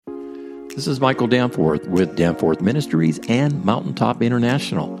This is Michael Danforth with Danforth Ministries and Mountaintop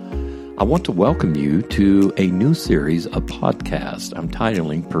International. I want to welcome you to a new series of podcasts I'm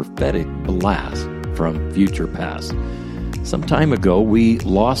titling Prophetic Blast from Future Past. Some time ago, we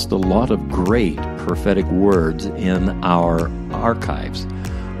lost a lot of great prophetic words in our archives,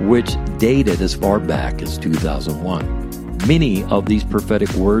 which dated as far back as 2001. Many of these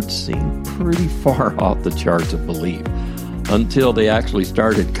prophetic words seem pretty far off the charts of belief until they actually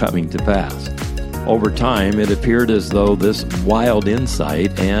started coming to pass. Over time, it appeared as though this wild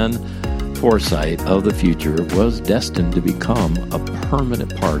insight and foresight of the future was destined to become a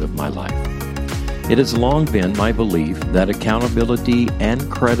permanent part of my life. It has long been my belief that accountability and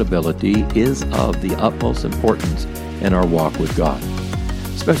credibility is of the utmost importance in our walk with God,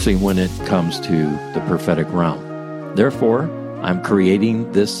 especially when it comes to the prophetic realm. Therefore, I'm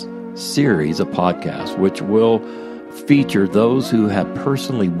creating this series of podcasts which will feature those who have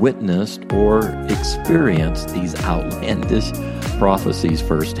personally witnessed or experienced these outlandish prophecies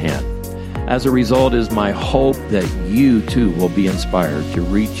firsthand. As a result, it is my hope that you too will be inspired to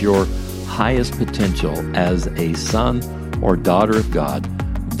reach your highest potential as a son or daughter of God,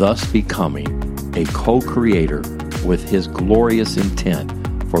 thus becoming a co-creator with His glorious intent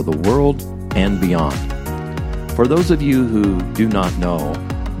for the world and beyond. For those of you who do not know,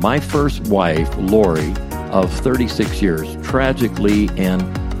 my first wife, Lori, of 36 years, tragically and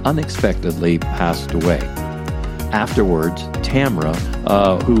unexpectedly passed away. Afterwards, Tamera,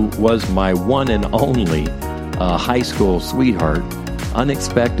 who was my one and only high school sweetheart,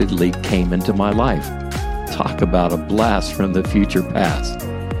 unexpectedly came into my life. Talk about a blast from the future past.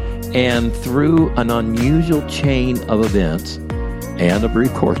 And through an unusual chain of events and a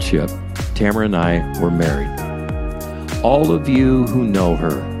brief courtship, Tamera and I were married. All of you who know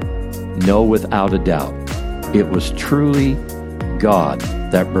her know without a doubt it was truly God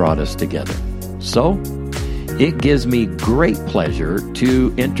that brought us together. So, it gives me great pleasure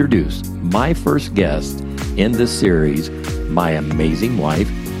to introduce my first guest in this series, my amazing wife,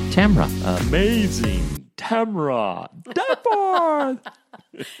 Tamera. Amazing Tamera Danforth!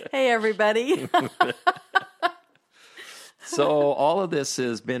 Hey, everybody. So, all of this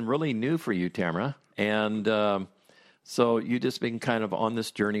has been really new for you, Tamera, and so you just been kind of on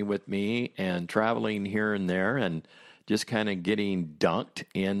this journey with me and traveling here and there and just kind of getting dunked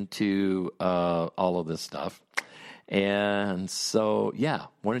into all of this stuff. And so, yeah,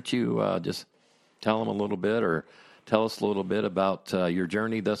 why don't you just tell them a little bit or tell us a little bit about your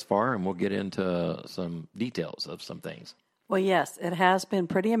journey thus far, and we'll get into some details of some things. Well, yes, it has been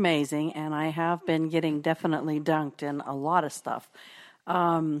pretty amazing, and I have been getting definitely dunked in a lot of stuff.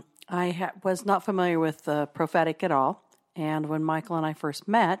 I was not familiar with the prophetic at all, and when Michael and I first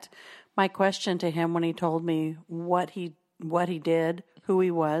met, my question to him when he told me what he did, who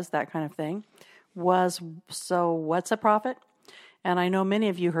he was, that kind of thing, was, so what's a prophet? And I know many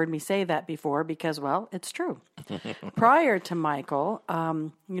of you heard me say that before because, well, it's true. Prior to Michael,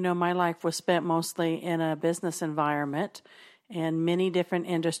 my life was spent mostly in a business environment in many different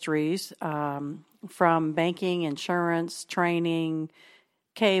industries, from banking, insurance, training,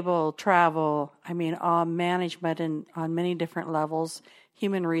 cable, travel, management on many different levels,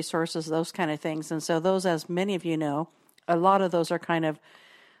 human resources, those kind of things. And so those, as many of you know, a lot of those are kind of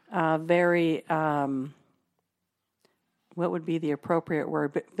very, what would be the appropriate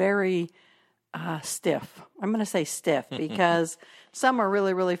word, but very stiff. I'm going to say stiff because some are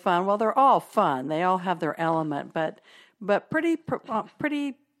really, really fun. Well, they're all fun. They all have their element, but pretty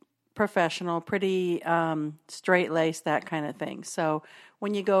professional, pretty straight-laced, that kind of thing. So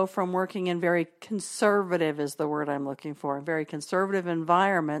when you go from working in very conservative is the word I'm looking for, very conservative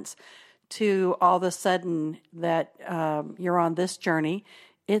environments to all of a sudden that you're on this journey,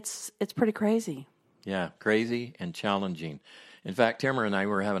 it's pretty crazy. Yeah, crazy and challenging. In fact, Tamera and I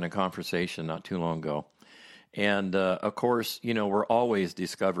were having a conversation not too long ago. And, of course, we're always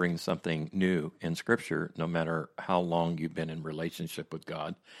discovering something new in Scripture, no matter how long you've been in relationship with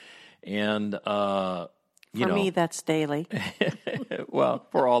God. And, For me, that's daily. Well,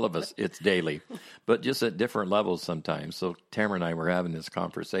 for all of us, it's daily, but just at different levels sometimes. So Tamera and I were having this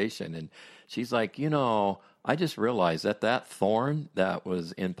conversation, and she's like, I just realized that thorn that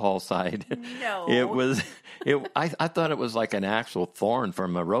was in Paul's side, No. I thought it was like an actual thorn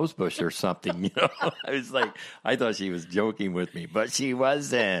from a rose bush or something. I was like, I thought she was joking with me, but she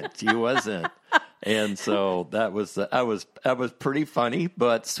wasn't. She wasn't. And so that was pretty funny,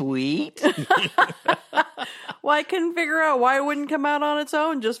 but sweet. Well, I couldn't figure out why it wouldn't come out on its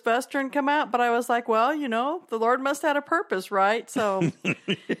own, just fester and come out. But I was like, well, the Lord must have a purpose, right? So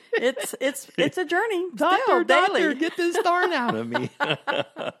it's a journey. Doctor, daily. get this thorn out of me.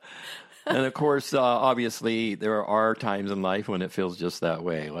 And of course, obviously, there are times in life when it feels just that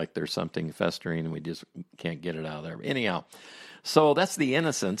way, like there's something festering and we just can't get it out of there. Anyhow, so that's the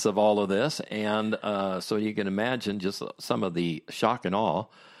innocence of all of this. And so you can imagine just some of the shock and awe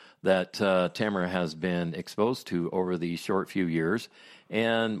that Tamera has been exposed to over these short few years,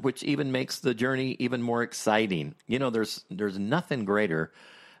 and which even makes the journey even more exciting. There's nothing greater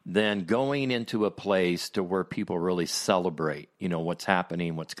than going into a place to where people really celebrate, what's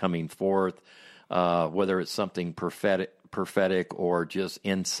happening, what's coming forth, whether it's something prophetic or just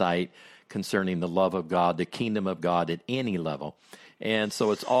insight concerning the love of God, the kingdom of God at any level. And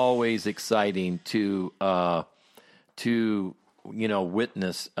so it's always exciting to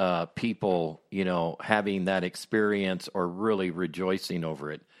witness people, having that experience or really rejoicing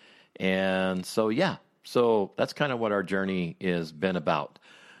over it. And so, so that's kind of what our journey has been about.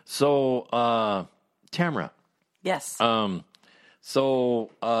 So, Tamera. Yes.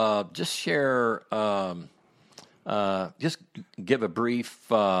 Just share, just give a brief,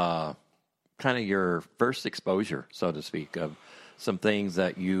 kind of your first exposure, so to speak, of some things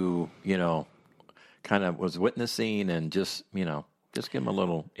that you kind of was witnessing, and just give them a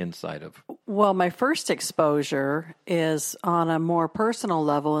little insight of. Well, my first exposure is on a more personal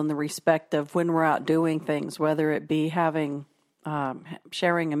level in the respect of when we're out doing things, whether it be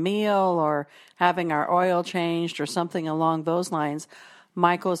sharing a meal or having our oil changed or something along those lines.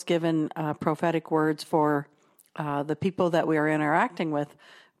 Michael's given prophetic words for the people that we are interacting with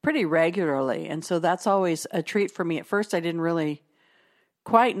pretty regularly. And so that's always a treat for me. At first, I didn't really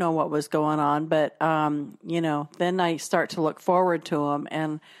quite know what was going on, but, then I start to look forward to them,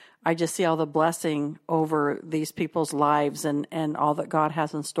 and I just see all the blessing over these people's lives and all that God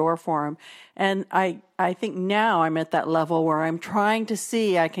has in store for them. And I think now I'm at that level where I'm trying to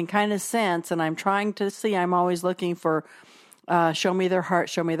see, I can kind of sense, and I'm trying to see, I'm always looking for, show me their heart,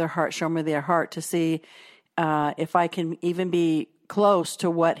 show me their heart, show me their heart, to see if I can even be close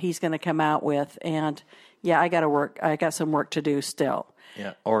to what he's going to come out with. And I got some work to do still.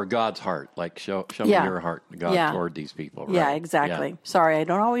 Yeah, or God's heart, like show me your heart, God, toward these people. Right? Yeah, exactly. Yeah. Sorry, I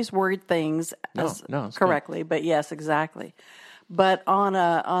don't always word things correctly, good. But yes, exactly. But on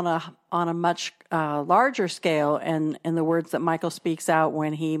a much larger scale, and in the words that Michael speaks out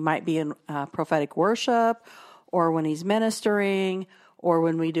when he might be in prophetic worship, or when he's ministering, or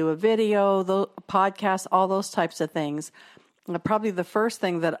when we do a video, the podcast, all those types of things. Probably the first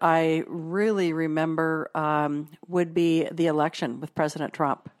thing that I really remember would be the election with President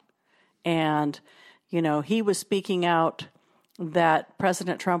Trump. And, he was speaking out that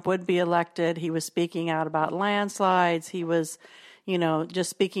President Trump would be elected. He was speaking out about landslides. He was, just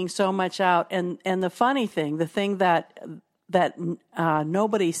speaking so much out. And the funny thing, the thing that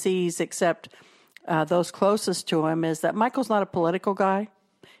nobody sees except those closest to him, is that Michael's not a political guy.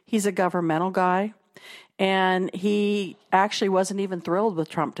 He's a governmental guy. And he actually wasn't even thrilled with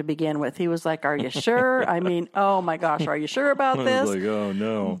Trump to begin with. He was like, are you sure? I mean, oh my gosh, are you sure about this? I was like, oh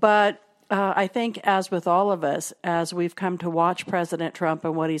no. But I think, as with all of us, as we've come to watch President Trump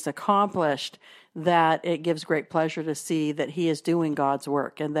and what he's accomplished, that it gives great pleasure to see that he is doing God's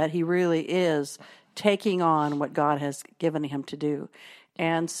work, and that he really is taking on what God has given him to do.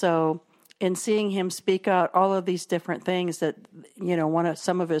 And so in seeing him speak out all of these different things, that,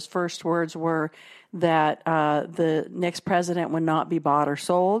 some of his first words were that the next president would not be bought or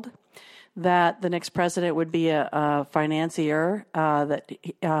sold, that the next president would be a financier, that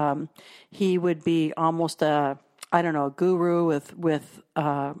he would be almost a guru with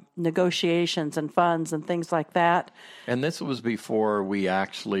negotiations and funds and things like that. And this was before I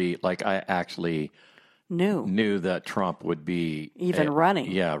actually knew that Trump would be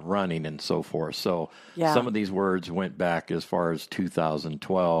running. Yeah, running and so forth. So some of these words went back as far as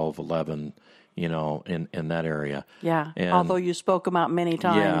 2012, 11, in that area. Yeah, and although you spoke them out many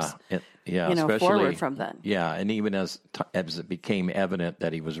times. Especially forward from then. Yeah, and even as it became evident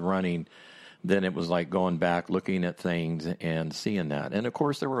that he was running, then it was like going back, looking at things and seeing that. And of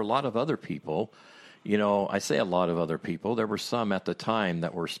course, there were a lot of other people. I say a lot of other people. There were some at the time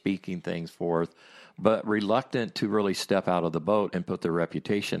that were speaking things forth, but reluctant to really step out of the boat and put their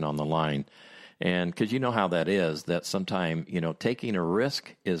reputation on the line. And because you know how that is, that sometimes, taking a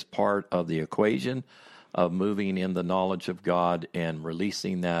risk is part of the equation of moving in the knowledge of God and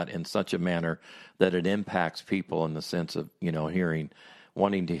releasing that in such a manner that it impacts people in the sense of,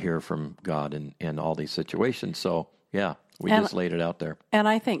 wanting to hear from God in all these situations. So, We just laid it out there. And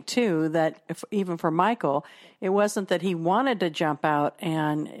I think, too, that even for Michael, it wasn't that he wanted to jump out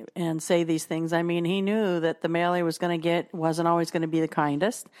and say these things. I mean, he knew that the mail he was going to get wasn't always going to be the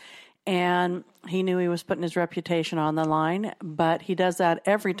kindest. And he knew he was putting his reputation on the line. But he does that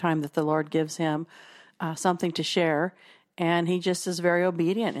every time that the Lord gives him something to share. And he just is very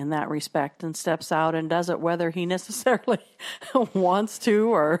obedient in that respect and steps out and does it whether he necessarily wants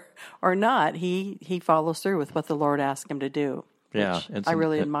to or not. He follows through with what the Lord asked him to do. Yeah, I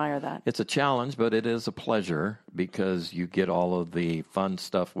really admire that. It's a challenge, but it is a pleasure because you get all of the fun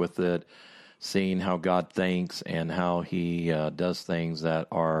stuff with it, seeing how God thinks and how he does things that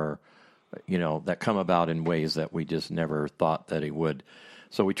are, that come about in ways that we just never thought that he would.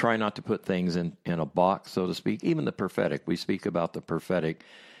 So we try not to put things in a box, so to speak. Even the prophetic, we speak about the prophetic,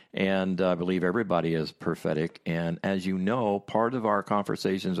 and I believe everybody is prophetic. And as you know, part of our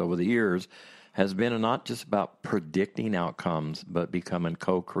conversations over the years has been not just about predicting outcomes, but becoming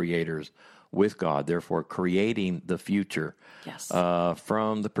co-creators with God, therefore creating the future. Yes.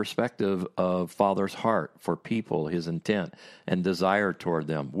 From the perspective of Father's heart for people, his intent and desire toward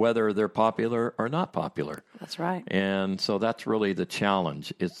them, whether they're popular or not popular. That's right. And so that's really the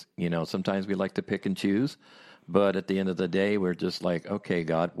challenge. It's, sometimes we like to pick and choose, but at the end of the day, we're just like, okay,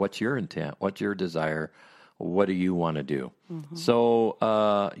 God, what's your intent? What's your desire? What do you want to do? Mm-hmm.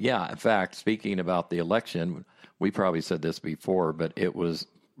 So, in fact, speaking about the election, we probably said this before, but it was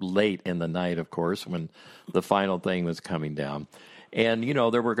late in the night, of course, when the final thing was coming down. And,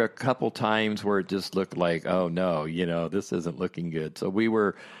 there were a couple times where it just looked like, oh, no, this isn't looking good. So we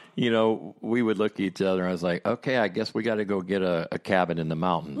were, we would look at each other and I was like, okay, I guess we got to go get a cabin in the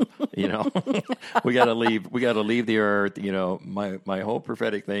mountain, we got to leave the earth. My whole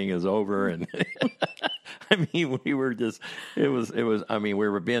prophetic thing is over. And I mean, we were just, it was, I mean, we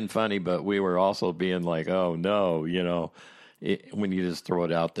were being funny, but we were also being like, oh, no, when you just throw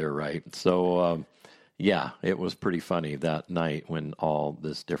it out there, right? So, it was pretty funny that night when all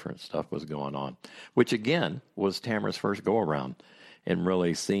this different stuff was going on, which again was Tamara's first go around and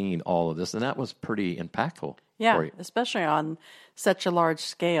really seeing all of this. And that was pretty impactful. Yeah, for you. Especially on such a large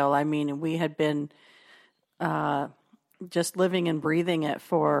scale. I mean, we had been just living and breathing it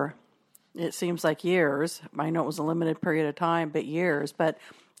for, it seems like years. I know it was a limited period of time, but years. But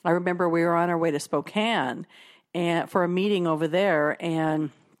I remember we were on our way to Spokane and for a meeting over there,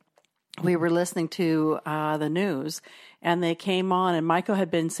 and we were listening to the news, and they came on, and Michael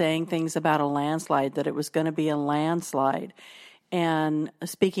had been saying things about a landslide, that it was going to be a landslide, and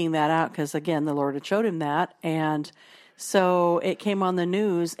speaking that out because, again, the Lord had showed him that, and so it came on the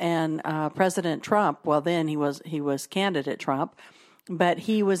news, and President Trump, well, then he was candidate Trump, but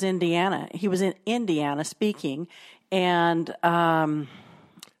he was in Indiana speaking, and Bobby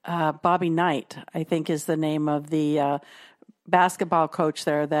Knight, I think, is the name of the basketball coach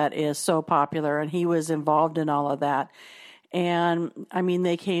there that is so popular, and he was involved in all of that. And I mean,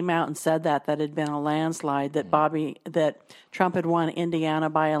 they came out and said that had been a landslide, that Trump had won Indiana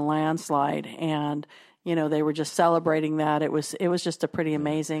by a landslide, and they were just celebrating that. It was just a pretty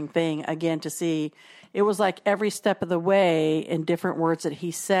amazing thing again to see. It was like every step of the way, in different words that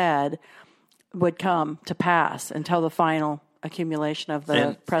he said, would come to pass until the final accumulation of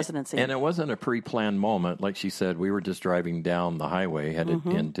the presidency. And it wasn't a pre-planned moment. Like she said, we were just driving down the highway headed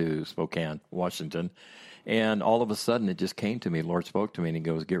into Spokane, Washington, and all of a sudden it just came to me. The Lord spoke to me and he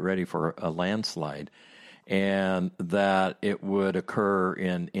goes, get ready for a landslide, and that it would occur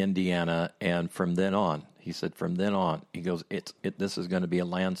in Indiana. And from then on, he said, he goes, this is going to be a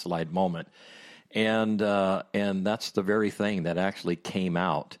landslide moment. And that's the very thing that actually came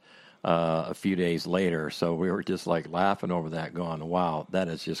out a few days later. So we were just like laughing over that, going, wow, that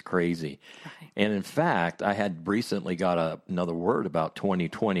is just crazy. Right. And in fact, I had recently got another word about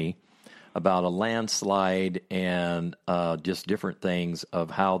 2020, about a landslide and just different things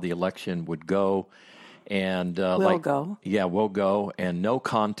of how the election would go. And will go. Yeah, will go. And no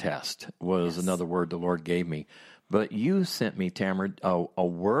contest was another word the Lord gave me. But you sent me, Tamera, a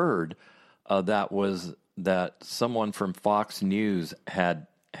word that someone from Fox News had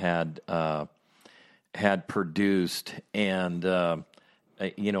produced, and about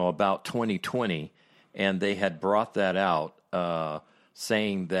 2020, and they had brought that out,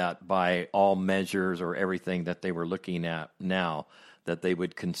 saying that by all measures or everything that they were looking at now, that they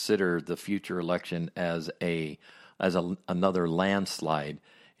would consider the future election as another landslide.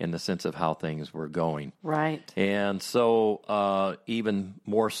 in the sense of how things were going. Right. And so even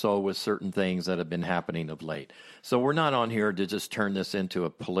more so with certain things that have been happening of late. So we're not on here to just turn this into a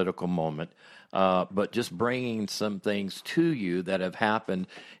political moment, but just bringing some things to you that have happened.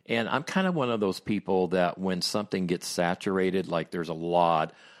 And I'm kind of one of those people that when something gets saturated, like there's a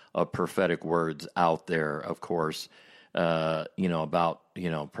lot of prophetic words out there, of course, about,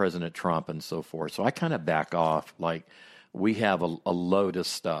 President Trump and so forth. So I kind of back off, like we have a load of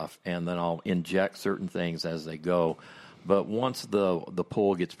stuff, and then I'll inject certain things as they go. But once the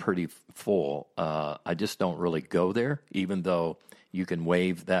pool gets pretty full, I just don't really go there, even though you can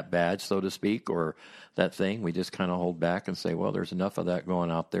wave that badge, so to speak, or that thing. We just kind of hold back and say, well, there's enough of that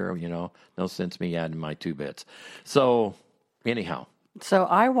going out there, no sense me adding my 2 bits. So anyhow. So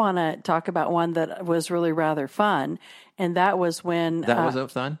I want to talk about one that was really rather fun, and that was when... That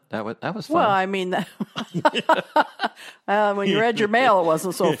was fun? That was fun? Well, I mean, when you read your mail, it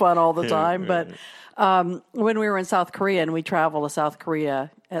wasn't so fun all the time, but when we were in South Korea, and we travel to South Korea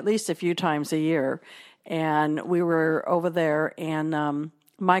at least a few times a year, and we were over there, and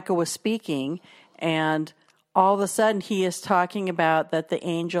Michael was speaking, and all of a sudden he is talking about that the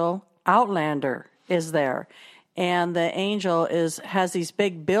angel Outlander is there. And the angel has these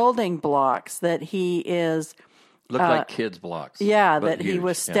big building blocks that he is... Look like kids' blocks. Yeah, that huge. He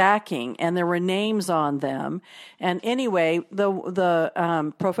was stacking, and there were names on them. And anyway,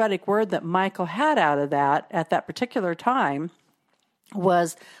 the prophetic word that Michael had out of that at that particular time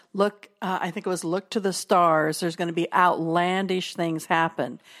was, look to the stars. There's going to be outlandish things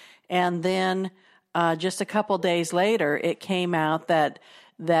happen. And then just a couple days later, it came out that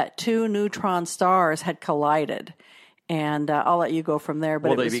 2 neutron stars had collided. And I'll let you go from there.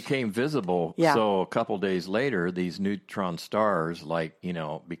 But they became visible. Yeah. So a couple days later, these neutron stars,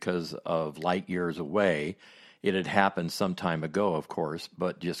 because of light years away, it had happened some time ago, of course,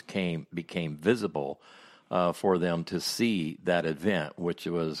 but just became visible for them to see that event, which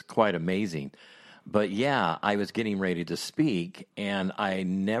was quite amazing. But yeah, I was getting ready to speak, and I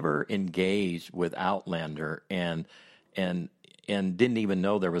never engaged with Outlander, and didn't even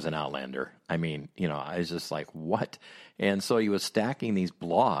know there was an Outlander. I mean, I was just like, what? And so he was stacking these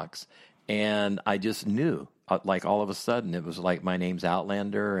blocks, and I just knew, like all of a sudden, it was like, my name's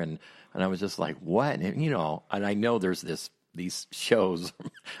Outlander, and I was just like, what? And, and I know there's these shows,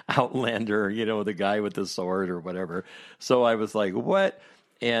 Outlander, the guy with the sword or whatever. So I was like, what?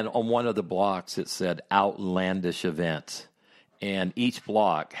 And on one of the blocks, it said outlandish events. And each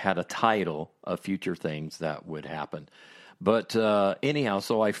block had a title of future things that would happen. But anyhow,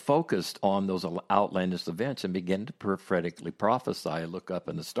 so I focused on those outlandish events and began to prophetically prophesy. I look up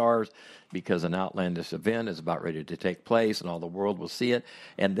in the stars because an outlandish event is about ready to take place and all the world will see it.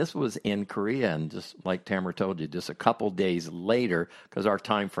 And this was in Korea, and just like Tamera told you, just a couple days later, because our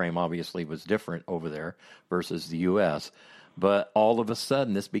time frame obviously was different over there versus the U.S., but all of a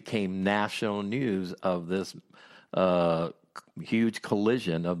sudden this became national news of this huge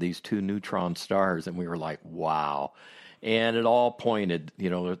collision of these 2 neutron stars, and we were like, wow. And it all pointed,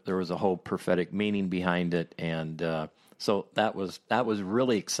 there was a whole prophetic meaning behind it. And so that was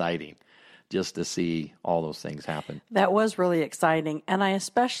really exciting just to see all those things happen. That was really exciting. And I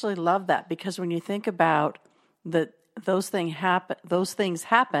especially love that because when you think about those things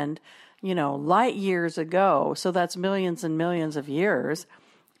happened, light years ago. So that's millions and millions of years.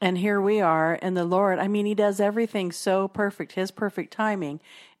 And here we are, and the Lord, He does everything so perfect, His perfect timing.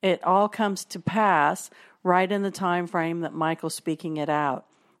 It all comes to pass right in the time frame that Michael's speaking it out.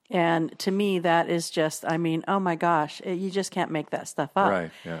 And to me, that is just, oh my gosh, you just can't make that stuff up.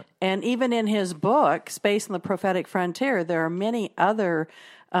 Right, yeah. And even in his book, Space and the Prophetic Frontier, there are many other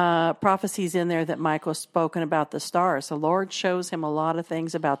prophecies in there that Michael's spoken about the stars. The Lord shows him a lot of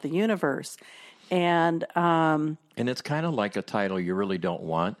things about the universe. And it's kind of like a title you really don't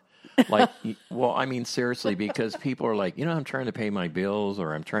want. Seriously, because people are like, I'm trying to pay my bills,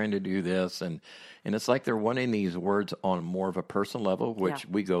 or I'm trying to do this, and it's like they're wanting these words on more of a personal level, which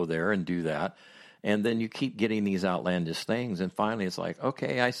we go there and do that, and then you keep getting these outlandish things, and finally it's like,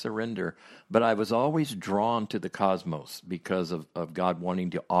 okay, I surrender. But I was always drawn to the cosmos because of God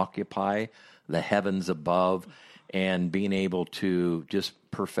wanting to occupy the heavens above, and being able to just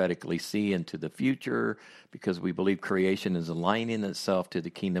prophetically see into the future, because we believe creation is aligning itself to the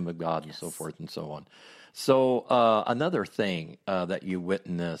kingdom of God, and so forth and so on. So another thing that you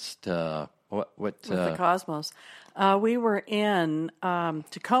witnessed, with the cosmos, we were in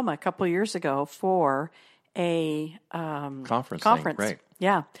Tacoma a couple of years ago for a conference. Right?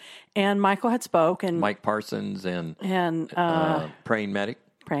 Yeah, and Michael had spoken. Mike Parsons and Praying Medic.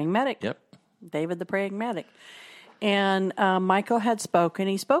 Praying Medic. Yep. David the Praying Medic. And Michael had spoken.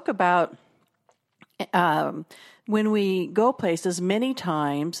 He spoke about when we go places, many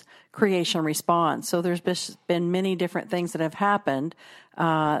times creation responds. So there's been many different things that have happened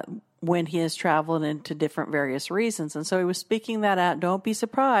when he has traveled into different various reasons. And so he was speaking that out. Don't be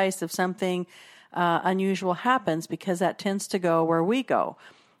surprised if something unusual happens, because that tends to go where we go.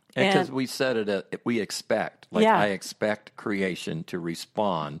 Because we said it, we expect. Like, I expect creation to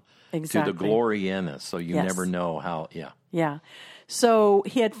respond to the glory in us. So you never know how, Yeah. So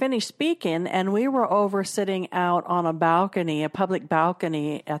he had finished speaking, and we were over sitting out on a balcony, a public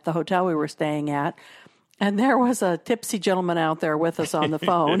balcony at the hotel we were staying at. And there was a tipsy gentleman out there with us on the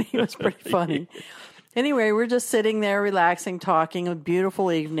phone. He was pretty funny. Anyway, we're just sitting there relaxing, talking, a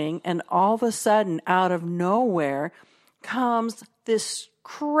beautiful evening. And all of a sudden, out of nowhere, comes this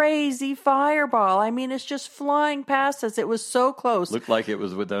crazy fireball. I mean, it's just flying past us. It was so close. Looked like it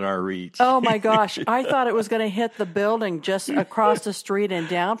was within our reach. Oh, my gosh. I thought it was going to hit the building just across the street and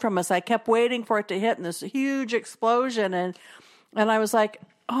down from us. I kept waiting for it to hit in this huge explosion. And I was like,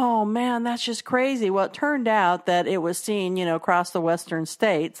 oh, man, that's just crazy. Well, it turned out that it was seen, across the western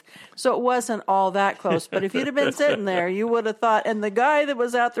states. So it wasn't all that close. But if you'd have been sitting there, you would have thought. And the guy that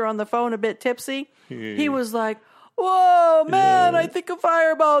was out there on the phone a bit tipsy, he was like, whoa, man, I think a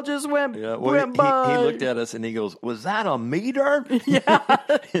fireball just went by. He looked at us and he goes, was that a meter? Yeah.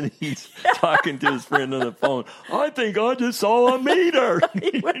 And he's talking to his friend on the phone. I think I just saw a meter.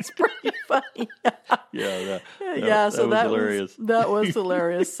 It was pretty funny. So that was hilarious. That was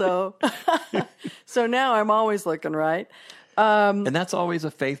hilarious. So now I'm always looking, right? And that's always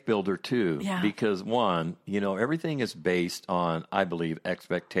a faith builder, too. Yeah. Because, one, everything is based on, I believe,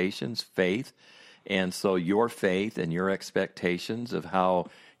 expectations, faith. And so your faith and your expectations of how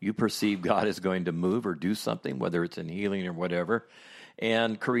you perceive God is going to move or do something, whether it's in healing or whatever,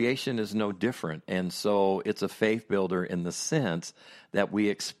 and creation is no different. And so it's a faith builder in the sense that we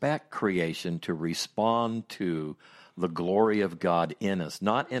expect creation to respond to the glory of God in us,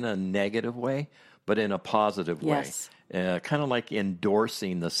 not in a negative way, but in a positive way. Yes. Kind of like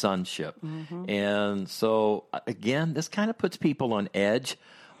endorsing the sonship. Mm-hmm. And so, again, this kind of puts people on edge.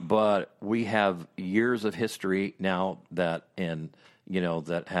 But we have years of history now that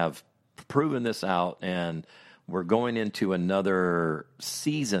have proven this out, and we're going into another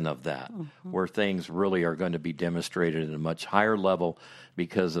season of that, where things really are going to be demonstrated at a much higher level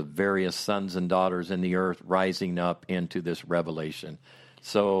because of various sons and daughters in the earth rising up into this revelation.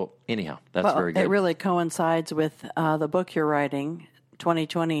 So anyhow, that's very good. It really coincides with the book you're writing,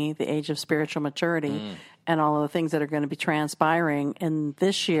 2020, The Age of Spiritual Maturity, and all of the things that are going to be transpiring in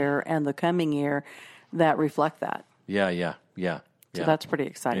this year and the coming year that reflect that. Yeah. So that's pretty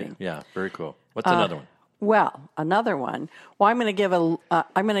exciting. Yeah, very cool. What's another one? Well, another one. Well, I'm going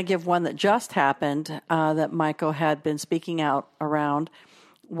to give one that just happened that Michael had been speaking out around.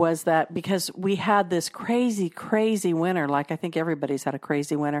 Was that because we had this crazy, crazy winter? Like, I think everybody's had a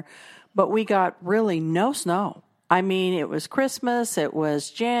crazy winter, but we got really no snow. I mean, it was Christmas, it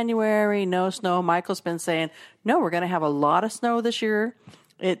was January, no snow. Michael's been saying, no, we're going to have a lot of snow this year.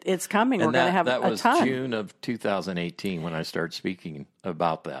 It's coming. We're going to have a ton. That was June of 2018 when I started speaking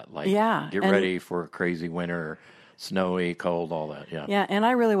about that. Like, get ready for a crazy winter, snowy, cold, all that. Yeah, and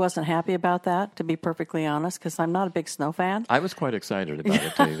I really wasn't happy about that, to be perfectly honest, because I'm not a big snow fan. I was quite excited about it, to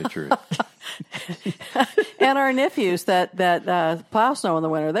tell you the truth. And our nephews that plow snow in the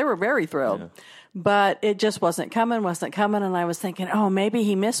winter, they were very thrilled. Yeah. But it just wasn't coming, and I was thinking, oh, maybe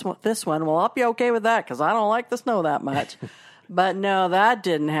he missed this one. Well, I'll be okay with that because I don't like the snow that much. But no, that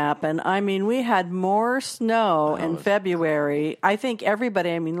didn't happen. I mean, we had more snow in February. I think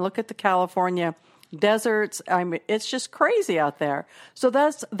everybody, look at the California deserts. It's just crazy out there. So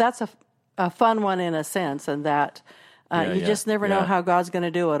that's a fun one in a sense, and that you just never know how God's going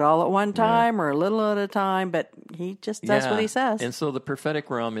to do it all at one time or a little at a time, but he just does what he says. And so the prophetic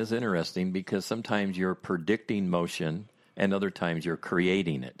realm is interesting because sometimes you're predicting motion and other times you're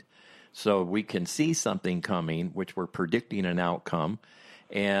creating it. So we can see something coming, which we're predicting an outcome,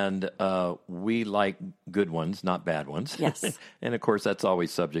 and we like good ones, not bad ones. Yes. And, of course, that's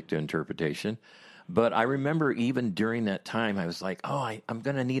always subject to interpretation. But I remember even during that time, I was like, I'm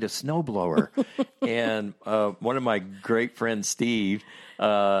going to need a snowblower. And one of my great friends, Steve,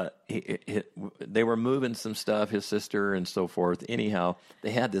 they were moving some stuff, his sister and so forth. Anyhow,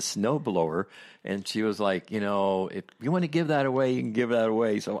 they had this snowblower, and she was like, if you want to give that away, you can give that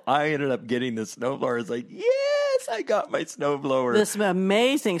away. So I ended up getting the snowblower. I was like, yes, I got my snowblower. This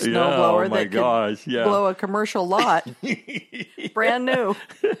amazing snowblower that could blow a commercial lot. Brand new.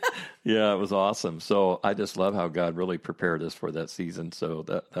 Yeah, it was awesome. So I just love how God really prepared us for that season. So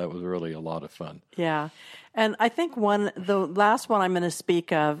that was really a lot of fun. Yeah. And I think the last one I'm going to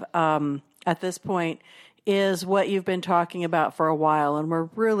speak of at this point is what you've been talking about for a while, and we're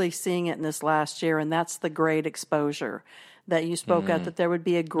really seeing it in this last year, and that's the great exposure that you spoke at, that there would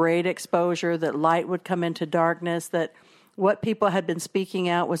be a great exposure, that light would come into darkness, that what people had been speaking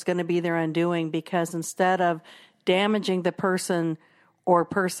out was going to be their undoing, because instead of damaging the person or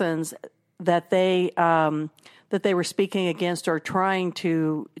persons that they were speaking against or trying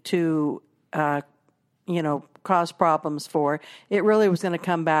to cause problems for, it really was going to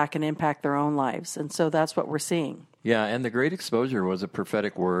come back and impact their own lives. And so that's what we're seeing. Yeah, and the great exposure was a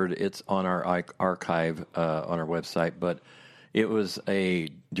prophetic word. It's on our archive on our website, but it was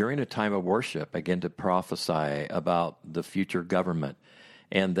during a time of worship, again, to prophesy about the future government,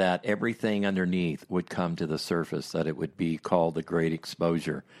 and that everything underneath would come to the surface, that it would be called the great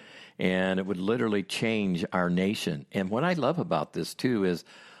exposure. And it would literally change our nation. And what I love about this, too, is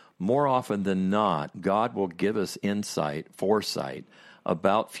more often than not, God will give us foresight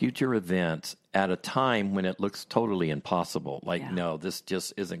about future events at a time when it looks totally impossible. Like, no, this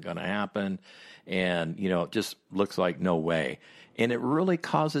just isn't going to happen. And, it just looks like no way. And it really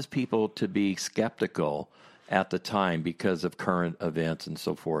causes people to be skeptical at the time because of current events and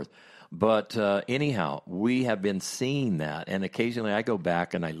so forth. But anyhow, we have been seeing that. And occasionally I go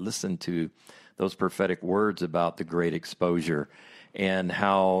back and I listen to those prophetic words about the great exposure and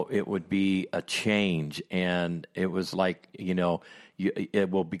how it would be a change. And it was like, it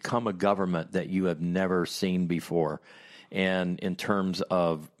will become a government that you have never seen before. And in terms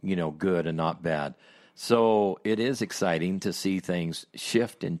of, good and not bad. So it is exciting to see things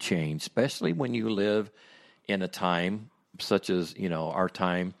shift and change, especially when you live in a time such as, our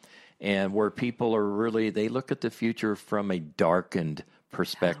time, and where people are really, they look at the future from a darkened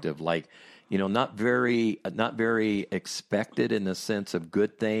perspective, like, not very expected in the sense of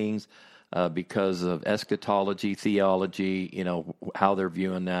good things because of eschatology, theology, how they're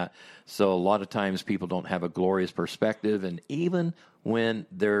viewing that. So a lot of times people don't have a glorious perspective, and even when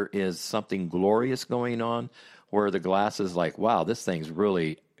there is something glorious going on, where the glass is like, wow, this thing's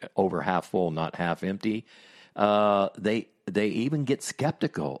really over half full, not half empty, they even get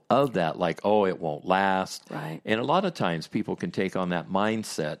skeptical of that, like, oh, it won't last. Right. And a lot of times people can take on that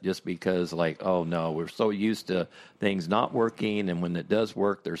mindset just because, like, oh, no, we're so used to things not working, and when it does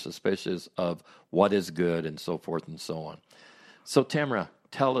work, they're suspicious of what is good and so forth and so on. So, Tamera,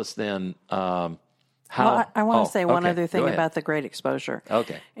 tell us then how... Well, I want to say one other thing about the great exposure.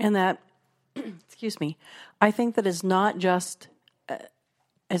 Okay. And that, excuse me, I think that it's not just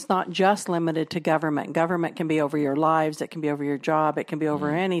limited to government. Government can be over your lives, it can be over your job, it can be over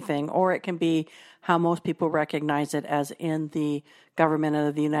anything, or it can be how most people recognize it as in the government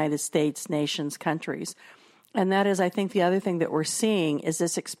of the United States, nations, countries. And that is, I think, the other thing that we're seeing is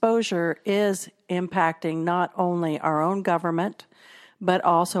this exposure is impacting not only our own government, but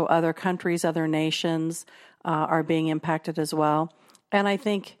also other countries, other nations are being impacted as well. And I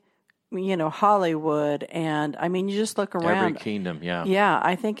think, Hollywood, and I mean, you just look around. Every kingdom, yeah. Yeah,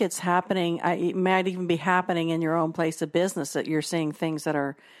 I think it's happening. It might even be happening in your own place of business, that you're seeing things that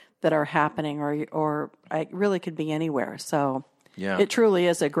are happening, or it really could be anywhere. So yeah, it truly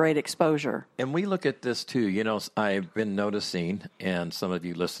is a great exposure. And we look at this too. I've been noticing, and some of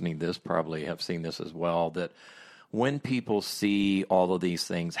you listening to this probably have seen this as well, that when people see all of these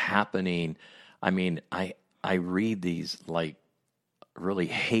things happening, I mean, I read these like really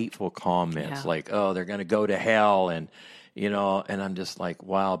hateful comments, like, oh, they're going to go to hell, and and I'm just like,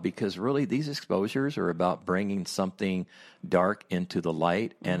 wow, because really these exposures are about bringing something dark into the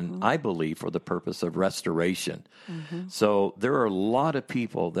light, and I believe for the purpose of restoration. So there are a lot of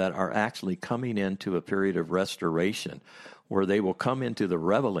people that are actually coming into a period of restoration, where they will come into the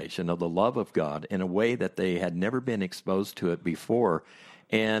revelation of the love of God in a way that they had never been exposed to it before,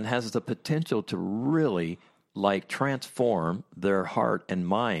 and has the potential to really transform their heart and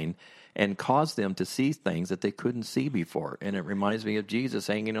mind and cause them to see things that they couldn't see before. And it reminds me of Jesus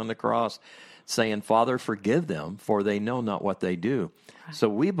hanging on the cross saying, Father, forgive them, for they know not what they do. Right. So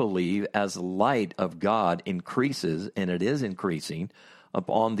we believe as the light of God increases, and it is increasing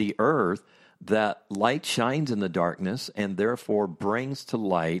upon the earth, that light shines in the darkness and therefore brings to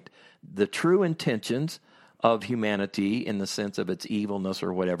light the true intentions of humanity in the sense of its evilness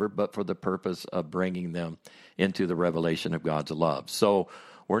or whatever, but for the purpose of bringing them into the revelation of God's love. So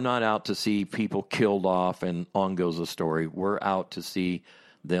we're not out to see people killed off and on goes the story. We're out to see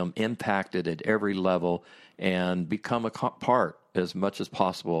them impacted at every level and become a part as much as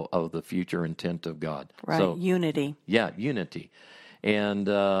possible of the future intent of God. Right, so, unity. Yeah, unity. And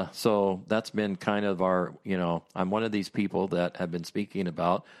so that's been kind of our, I'm one of these people that have been speaking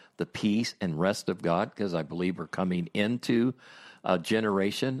about the peace and rest of God, because I believe we're coming into a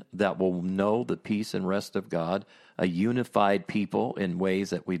generation that will know the peace and rest of God, a unified people in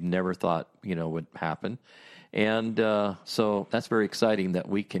ways that we've never thought, would happen. And so that's very exciting that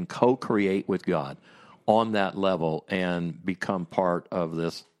we can co-create with God on that level and become part of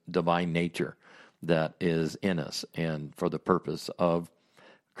this divine nature that is in us, and for the purpose of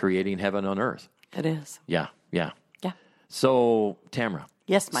creating heaven on earth. It is. Yeah. Yeah. So, Tamera.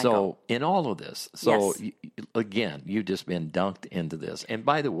 Yes, Michael. So, in all of this, again, you've just been dunked into this. And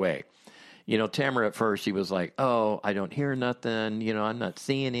by the way, Tamera at first, she was like, oh, I don't hear nothing, I'm not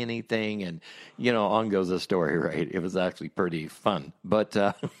seeing anything. And, on goes the story, right? It was actually pretty fun. But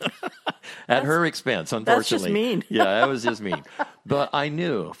at her expense, unfortunately. That's just mean. Yeah, that was just mean. But I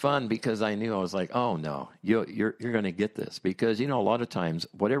knew, because I was like, oh, no, you're going to get this. Because, a lot of times,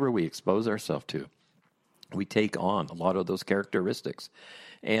 whatever we expose ourselves to, we take on a lot of those characteristics.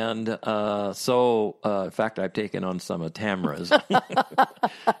 And in fact, I've taken on some of Tamera's.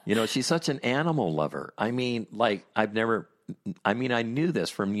 She's such an animal lover. I mean, I knew this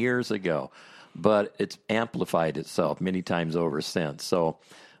from years ago, but it's amplified itself many times over since. So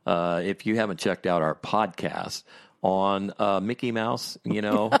if you haven't checked out our podcast on Mickey Mouse,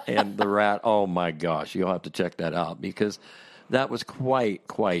 and the rat, oh my gosh, you'll have to check that out, because that was quite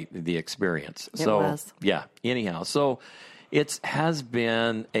the experience. It was. Yeah, anyhow, so it has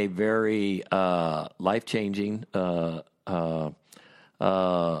been a very life-changing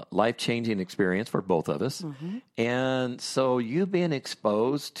experience for both of us. Mm-hmm. And so you've been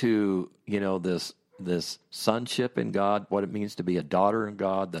exposed to, this sonship in God, what it means to be a daughter in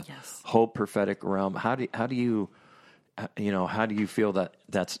God, the whole prophetic realm. How do you feel that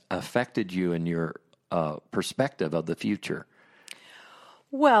that's affected you in your perspective of the future?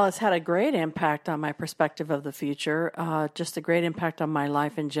 Well, it's had a great impact on my perspective of the future, just a great impact on my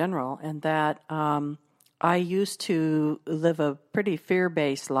life in general, and that I used to live a pretty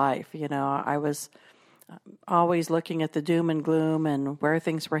fear-based life. I was always looking at the doom and gloom and where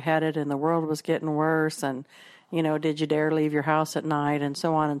things were headed, and the world was getting worse, and, did you dare leave your house at night, and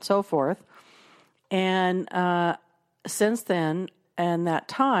so on and so forth. And since then, and that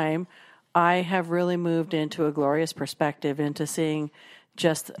time, I have really moved into a glorious perspective, into seeing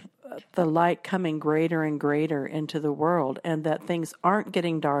just the light coming greater and greater into the world, and that things aren't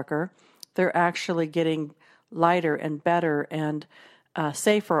getting darker. They're actually getting lighter and better and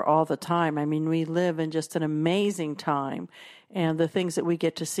safer all the time. I mean, we live in just an amazing time, and the things that we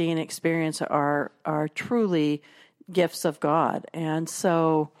get to see and experience are truly gifts of God. And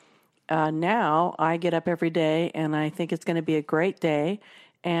so now I get up every day, and I think it's going to be a great day.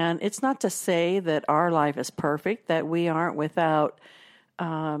 And it's not to say that our life is perfect, that we aren't without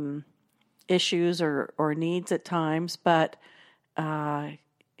issues or needs at times, but I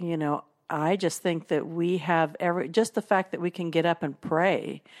just think that we have just the fact that we can get up and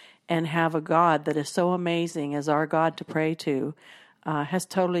pray and have a God that is so amazing as our God to pray to has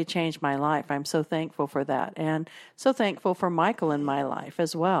totally changed my life. I'm so thankful for that, and so thankful for Michael in my life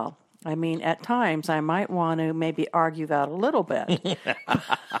as well. I mean, at times I might want to maybe argue that a little bit,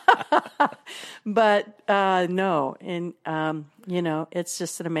 but no. And, it's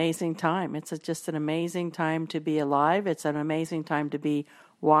just an amazing time. It's just an amazing time to be alive. It's an amazing time to be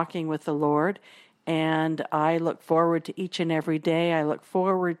walking with the Lord. And I look forward to each and every day. I look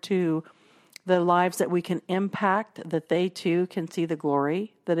forward to the lives that we can impact, that they too can see the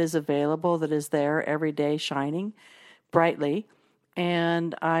glory that is available, that is there every day shining brightly.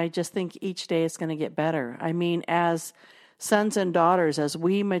 And I just think each day it's going to get better. I mean, as sons and daughters, as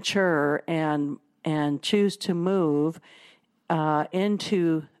we mature and choose to move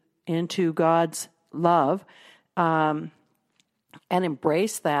into God's love and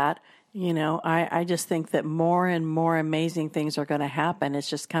embrace that, I just think that more and more amazing things are going to happen. It's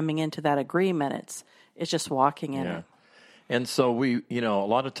just coming into that agreement. It's just walking in it. And so we, a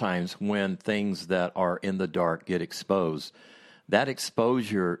lot of times when things that are in the dark get exposed, that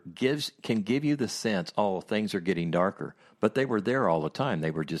exposure can give you the sense, oh, things are getting darker. But they were there all the time.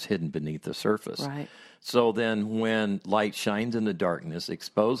 They were just hidden beneath the surface. Right. So then when light shines in the darkness,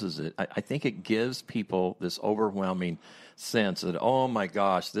 exposes it, I think it gives people this overwhelming sense that, oh, my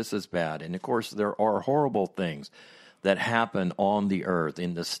gosh, this is bad. And, of course, there are horrible things that happen on the earth,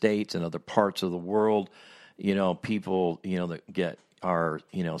 in the States and other parts of the world. People, that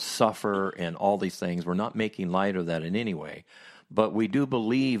suffer and all these things. We're not making light of that in any way. but we do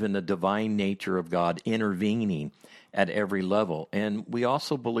believe in the divine nature of God intervening at every level. And we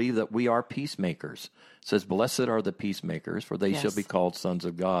also believe that we are peacemakers. It says, blessed are the peacemakers, for they shall be called sons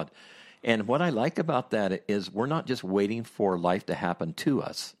of God. And what I like about that is we're not just waiting for life to happen to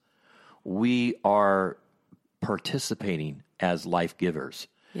us. We are participating as life givers.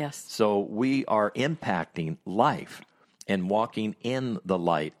 Yes. So we are impacting life and walking in the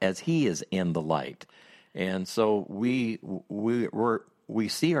light as He is in the light. And so we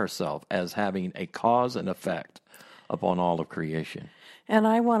see ourselves as having a cause and effect upon all of creation. And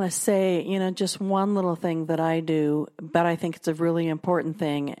I want to say, just one little thing that I do, but I think it's a really important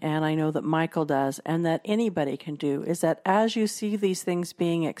thing, and I know that Michael does, and that anybody can do, is that as you see these things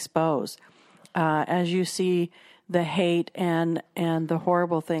being exposed, as you see the hate and the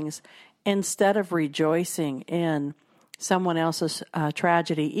horrible things, instead of rejoicing in someone else's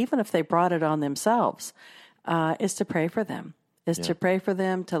tragedy, even if they brought it on themselves, is to pray for them, to pray for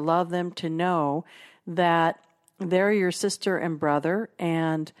them, to love them, to know that they're your sister and brother,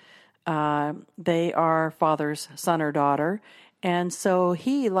 and they are father's son or daughter. And so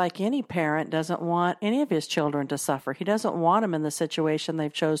he, like any parent, doesn't want any of his children to suffer. He doesn't want them in the situation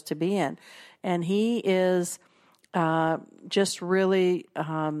they've chose to be in. And he is just really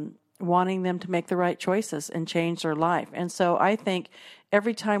wanting them to make the right choices and change their life. And so I think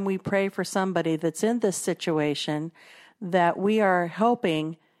every time we pray for somebody that's in this situation, that we are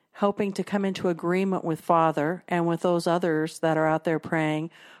helping to come into agreement with Father and with those others that are out there praying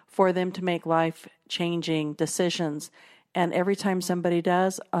for them to make life-changing decisions. And every time somebody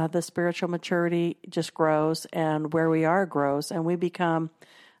does, the spiritual maturity just grows, and where we are grows, and we become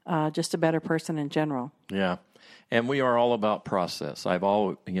just a better person in general. Yeah. And we are all about process. I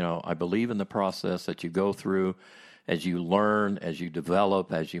believe in the process that you go through as you learn, as you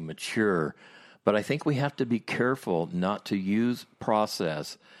develop, as you mature. But I think we have to be careful not to use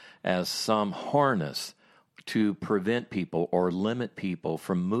process as some harness to prevent people or limit people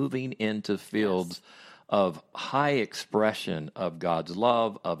from moving into fields of high expression of God's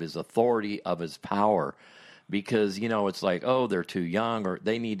love, of His authority, of His power. Because, it's like, oh, they're too young, or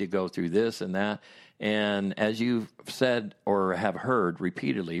they need to go through this and that. And as you've said or have heard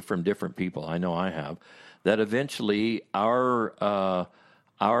repeatedly from different people, I know I have, that eventually our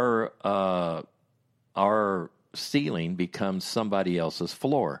ceiling becomes somebody else's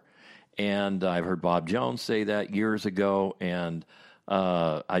floor. And I've heard Bob Jones say that years ago, and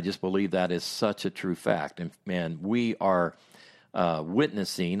I just believe that is such a true fact. And man, we are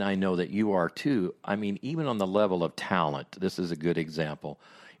witnessing, I know that you are too, I mean, even on the level of talent, this is a good example,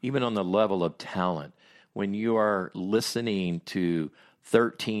 even on the level of talent, when you are listening to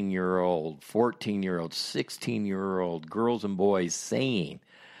 13-year-old, 14-year-old, 16-year-old girls and boys singing,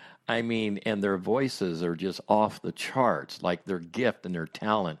 and their voices are just off the charts, like their gift and their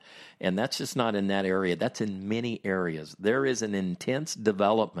talent. And that's just not in that area. That's in many areas. There is an intense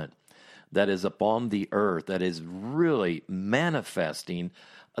development that is upon the earth that is really manifesting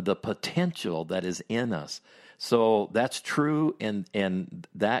the potential that is in us. So that's true in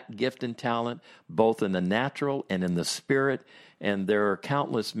that gift and talent, both in the natural and in the spirit. And there are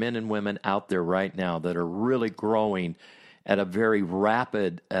countless men and women out there right now that are really growing at a very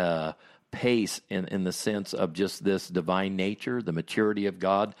rapid pace in the sense of just this divine nature, the maturity of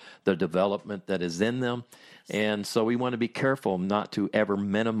God, the development that is in them. And so we want to be careful not to ever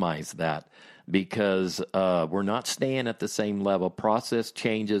minimize that, because we're not staying at the same level. Process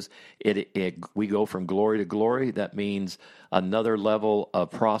changes. We go from glory to glory. That means another level of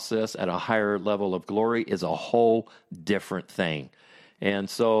process at a higher level of glory is a whole different thing. And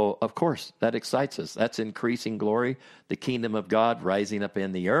so, of course, that excites us. That's increasing glory, the kingdom of God rising up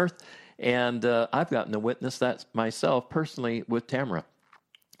in the earth. And I've gotten to witness that myself personally with Tamera,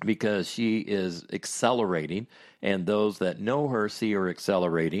 because she is accelerating, and those that know her see her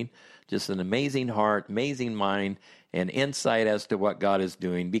accelerating. Just an amazing heart, amazing mind, and insight as to what God is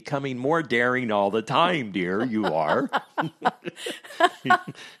doing, becoming more daring all the time, dear, you are.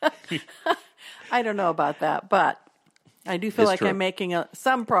 I don't know about that, but I do feel It's like true. I'm making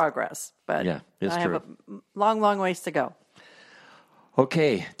some progress, but Yeah, it's I true. have a long, long ways to go.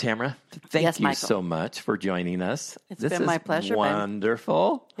 Okay, Tamera, thank Yes, you Michael. so much for joining us. It's This been is my pleasure, Ben.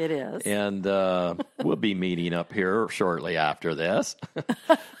 wonderful. It is. And we'll be meeting up here shortly after this.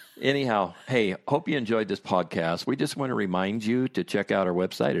 Anyhow, hey, hope you enjoyed this podcast. We just want to remind you to check out our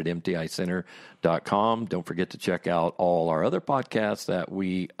website at mticenter.com. Don't forget to check out all our other podcasts that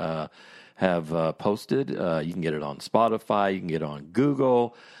we have posted. You can get it on Spotify. You can get it on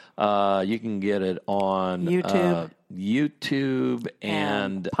Google. You can get it on YouTube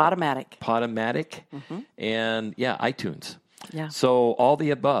and Podomatic. and iTunes. Yeah. So all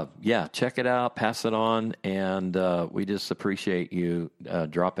the above. Yeah, check it out, pass it on, and we just appreciate you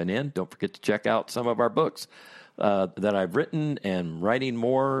dropping in. Don't forget to check out some of our books that I've written and writing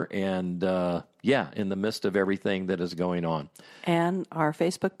more, and in the midst of everything that is going on. And our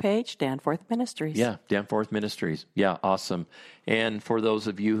Facebook page, Danforth Ministries. Yeah, Danforth Ministries. Yeah, awesome. And for those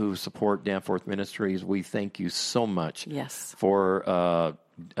of you who support Danforth Ministries, we thank you so much for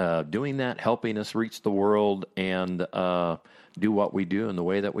doing that, helping us reach the world and do what we do in the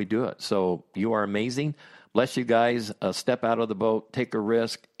way that we do it. So you are amazing. Bless you guys. Step out of the boat, take a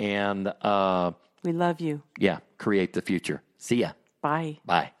risk, and we love you. Yeah, create the future. See ya. Bye.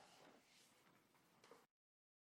 Bye.